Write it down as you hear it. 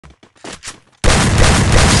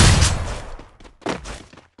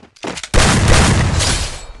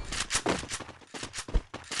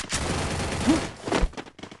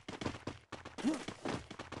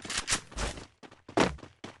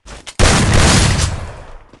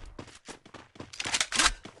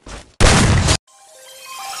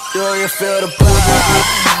Do you feel the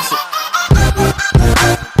vibes?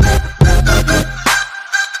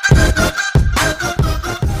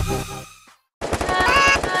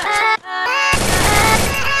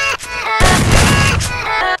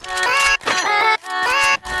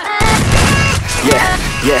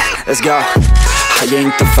 Yeah, let's go. I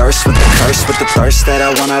ain't the first with the curse, with the thirst that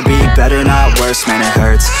I wanna be better, not worse, man it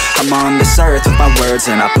hurts. I'm on this earth with my words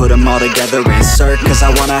and I put them all together, insert, cause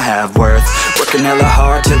I wanna have worth. Working hella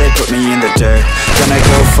hard till they put me in the dirt. Gonna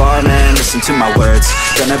go far, man, listen to my words.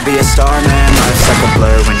 Gonna be a star, man, life's like a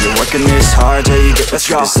blur. When you're working this hard till you get what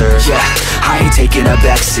you deserve. Yeah, I ain't taking a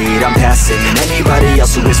backseat, I'm passing anybody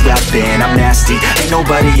else who is rapping. I'm nasty, ain't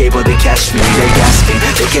nobody able to catch me. They gasping,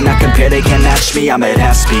 they cannot compare, they can't match me. I'm at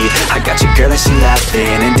half speed, I got your girl and she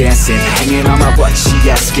laughing and dancing, hanging on my butt, she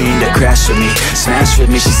asking to crash with me, smash with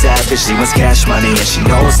me. She savage, she wants cash money and she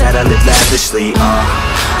knows that I live lavishly.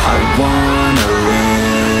 I wanna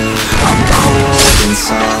live, I'm cold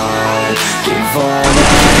inside. Give all I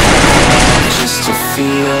have just to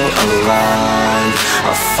feel alive.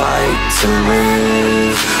 I fight to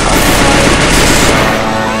live, I fight to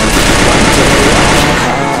strive. One day I'll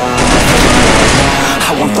have,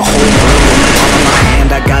 I want the whole world in the palm of my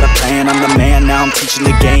hand. I got a plan, I'm the man, now I'm teaching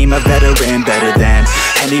the game. A veteran, better than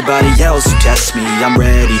anybody else who tests me. I'm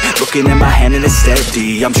ready, looking at my hand and it's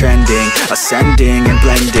steady. I'm trending, ascending and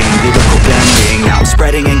blending, lyrical bending. Now I'm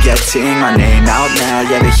spreading and getting my name out now.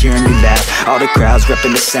 Yeah, they hearing me laugh, all the crowds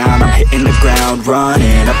repping the sound. I'm hitting the ground,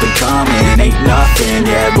 running, up and coming, ain't nothing.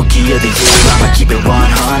 Yeah, rookie of the year, I'ma keep it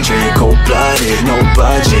 100. Cold-blooded, no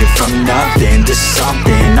budget, from nothing to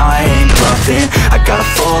something. I ain't bluffing, I got a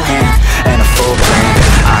full hand and a full plan.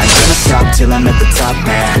 I ain't gonna stop till I'm at the top,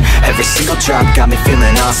 man. Every single drop got me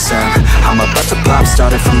feeling awesome. I'm about to pop,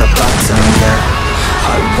 started from the bottom, yeah.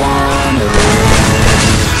 I wanna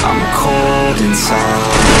live, I'm cold inside.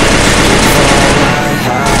 Give all I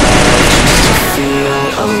have just to feel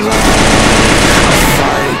alive. I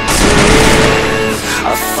fight to live,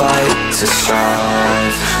 I fight to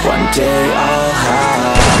strive. One day I'll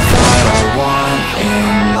have what I want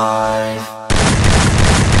in life.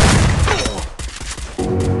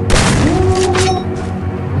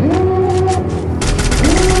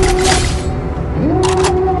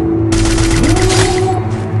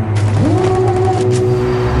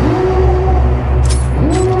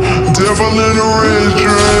 Devil in a red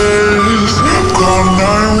dress, call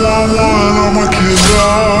 911, I'm a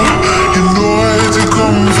killer. You know I had to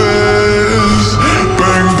confess.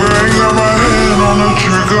 Bang bang, got my hand on the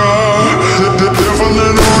trigger. The devil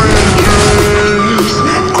in a red dress,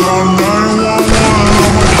 call 911,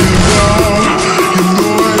 I'm a killer. You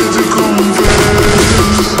know I had to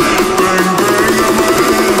confess. Bang bang, got my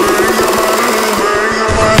hand,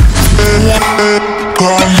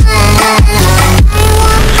 call 911.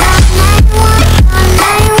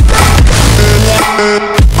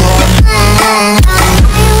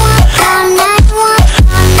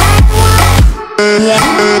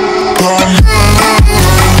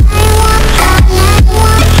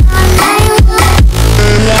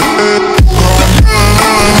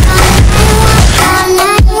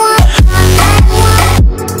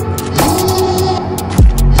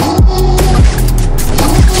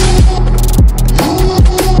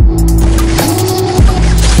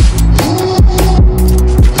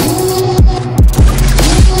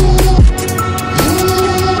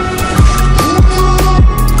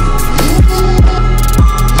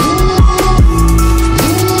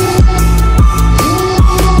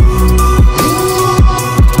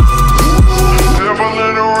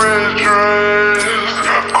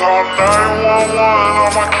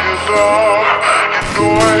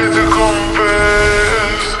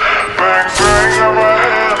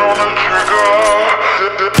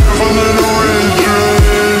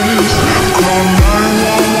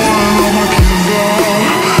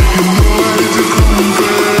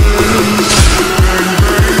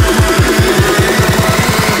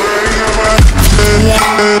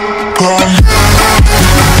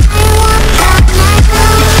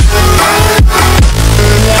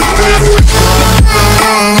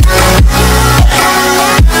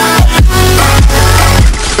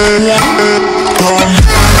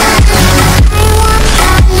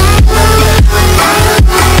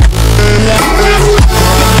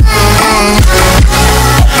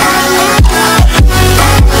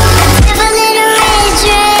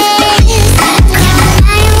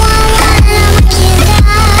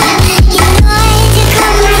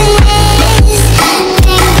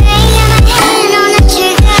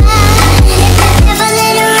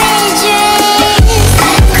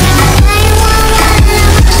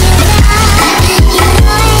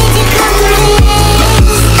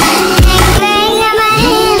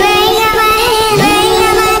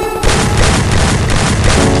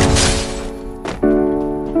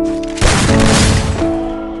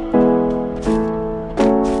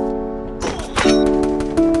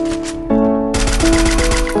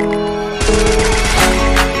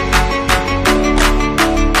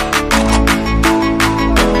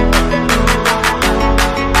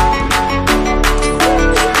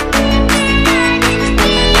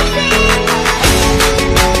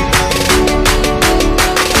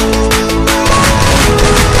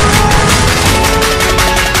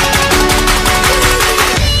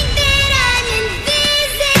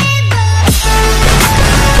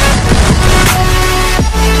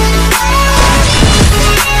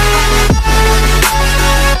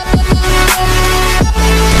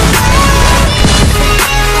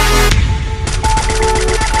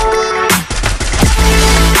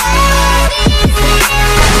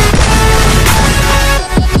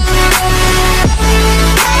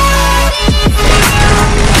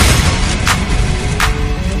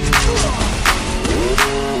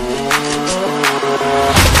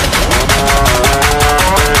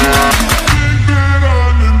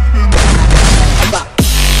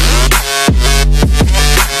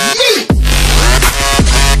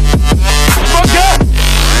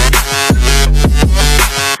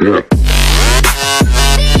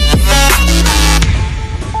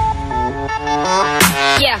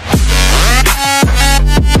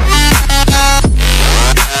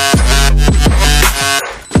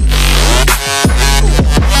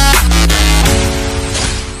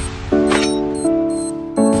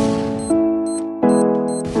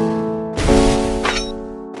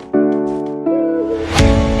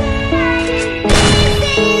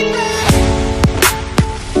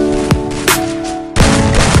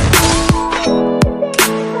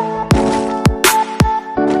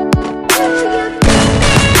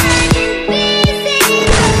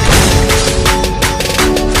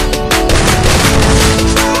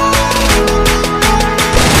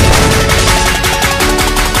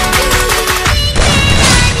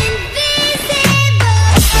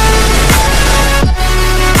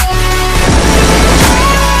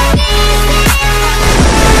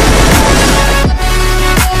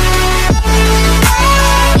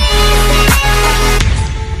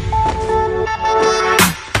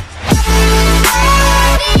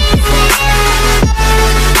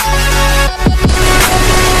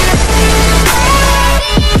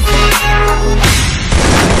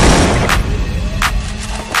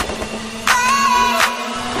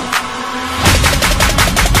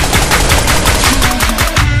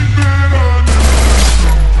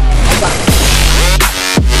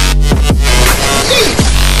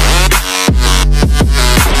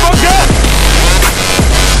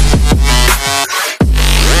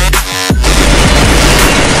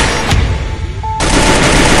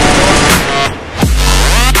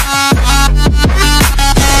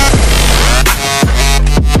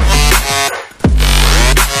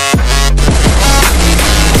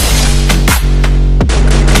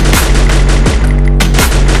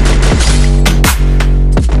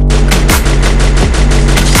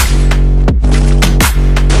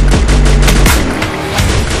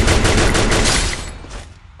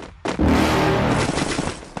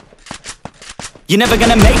 you're never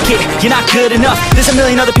gonna make it, you're not good enough. There's a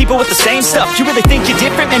million other people with the same stuff. You really think you're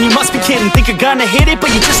different? Man, you must be kidding. Think you're gonna hit it,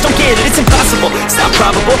 but you just don't get it. It's impossible, it's not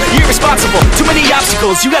probable, you're irresponsible. Too many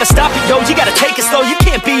obstacles, you gotta stop it, yo. You gotta take it slow, you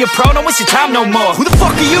can't be a pro. Don't waste your time no more. Who the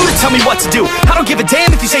fuck are you to tell me what to do? I don't give a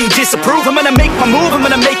damn if you say you disapprove. I'm gonna make my move, I'm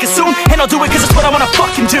gonna make it soon. And I'll do it cause it's what I wanna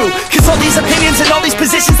fucking do. Cause all these opinions and all these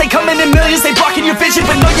positions, they come in millions, they blocking your vision.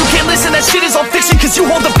 But no, you can't listen, that shit is all fiction. Cause you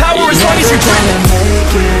hold the power as long as you're dreaming.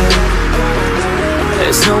 Make it.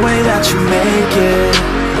 There's no way that you make it.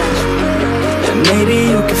 And maybe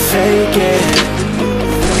you can fake it,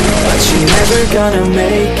 but you're never gonna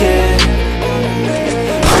make it.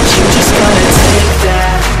 Aren't you just gonna take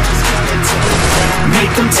that?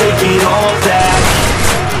 Make them take it all back.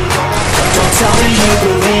 Don't tell me you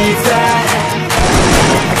believe that.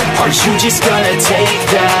 Aren't you just gonna take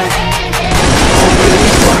that? Or will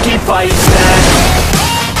you fucking fight back?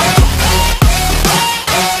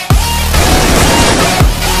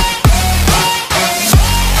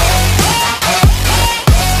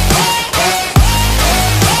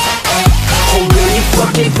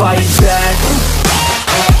 Fight back.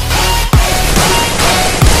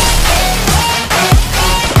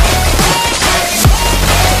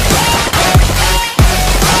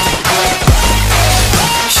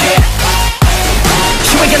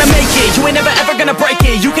 You ain't never ever gonna break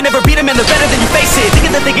it. You can never beat them and they're better than you face it.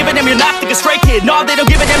 Thinking that they give a damn, you're not thinking straight, kid. No, they don't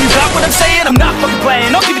give a damn, you got what I'm saying? I'm not fucking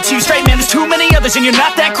playing, I'll give it to you straight, man. There's too many others and you're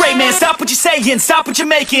not that great, man. Stop what you're saying, stop what you're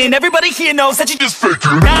making. Everybody here knows that you just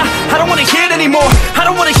faking. Nah, I don't wanna hear it anymore, I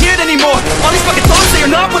don't wanna hear it anymore. All these fucking thoughts, they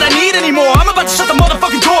are not what I need anymore. I'm about to shut the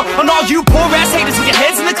motherfucking door on all you poor ass haters with your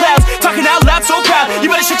heads in the clouds, talking out loud so proud. You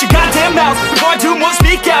better shut your goddamn mouth before I do more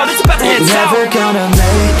speak out. It's about to head south. You're never gonna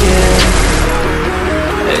make it.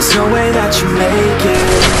 There's no way that you make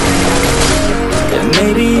it. And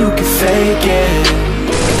maybe you can fake it,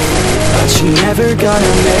 but you're never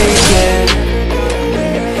gonna make it.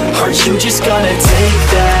 Aren't you just gonna take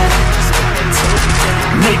that?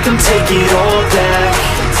 Make them take it all back.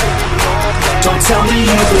 Don't tell me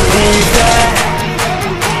you believe that.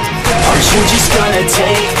 Aren't you just gonna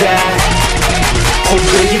take that? Or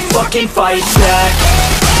will you fucking fight back?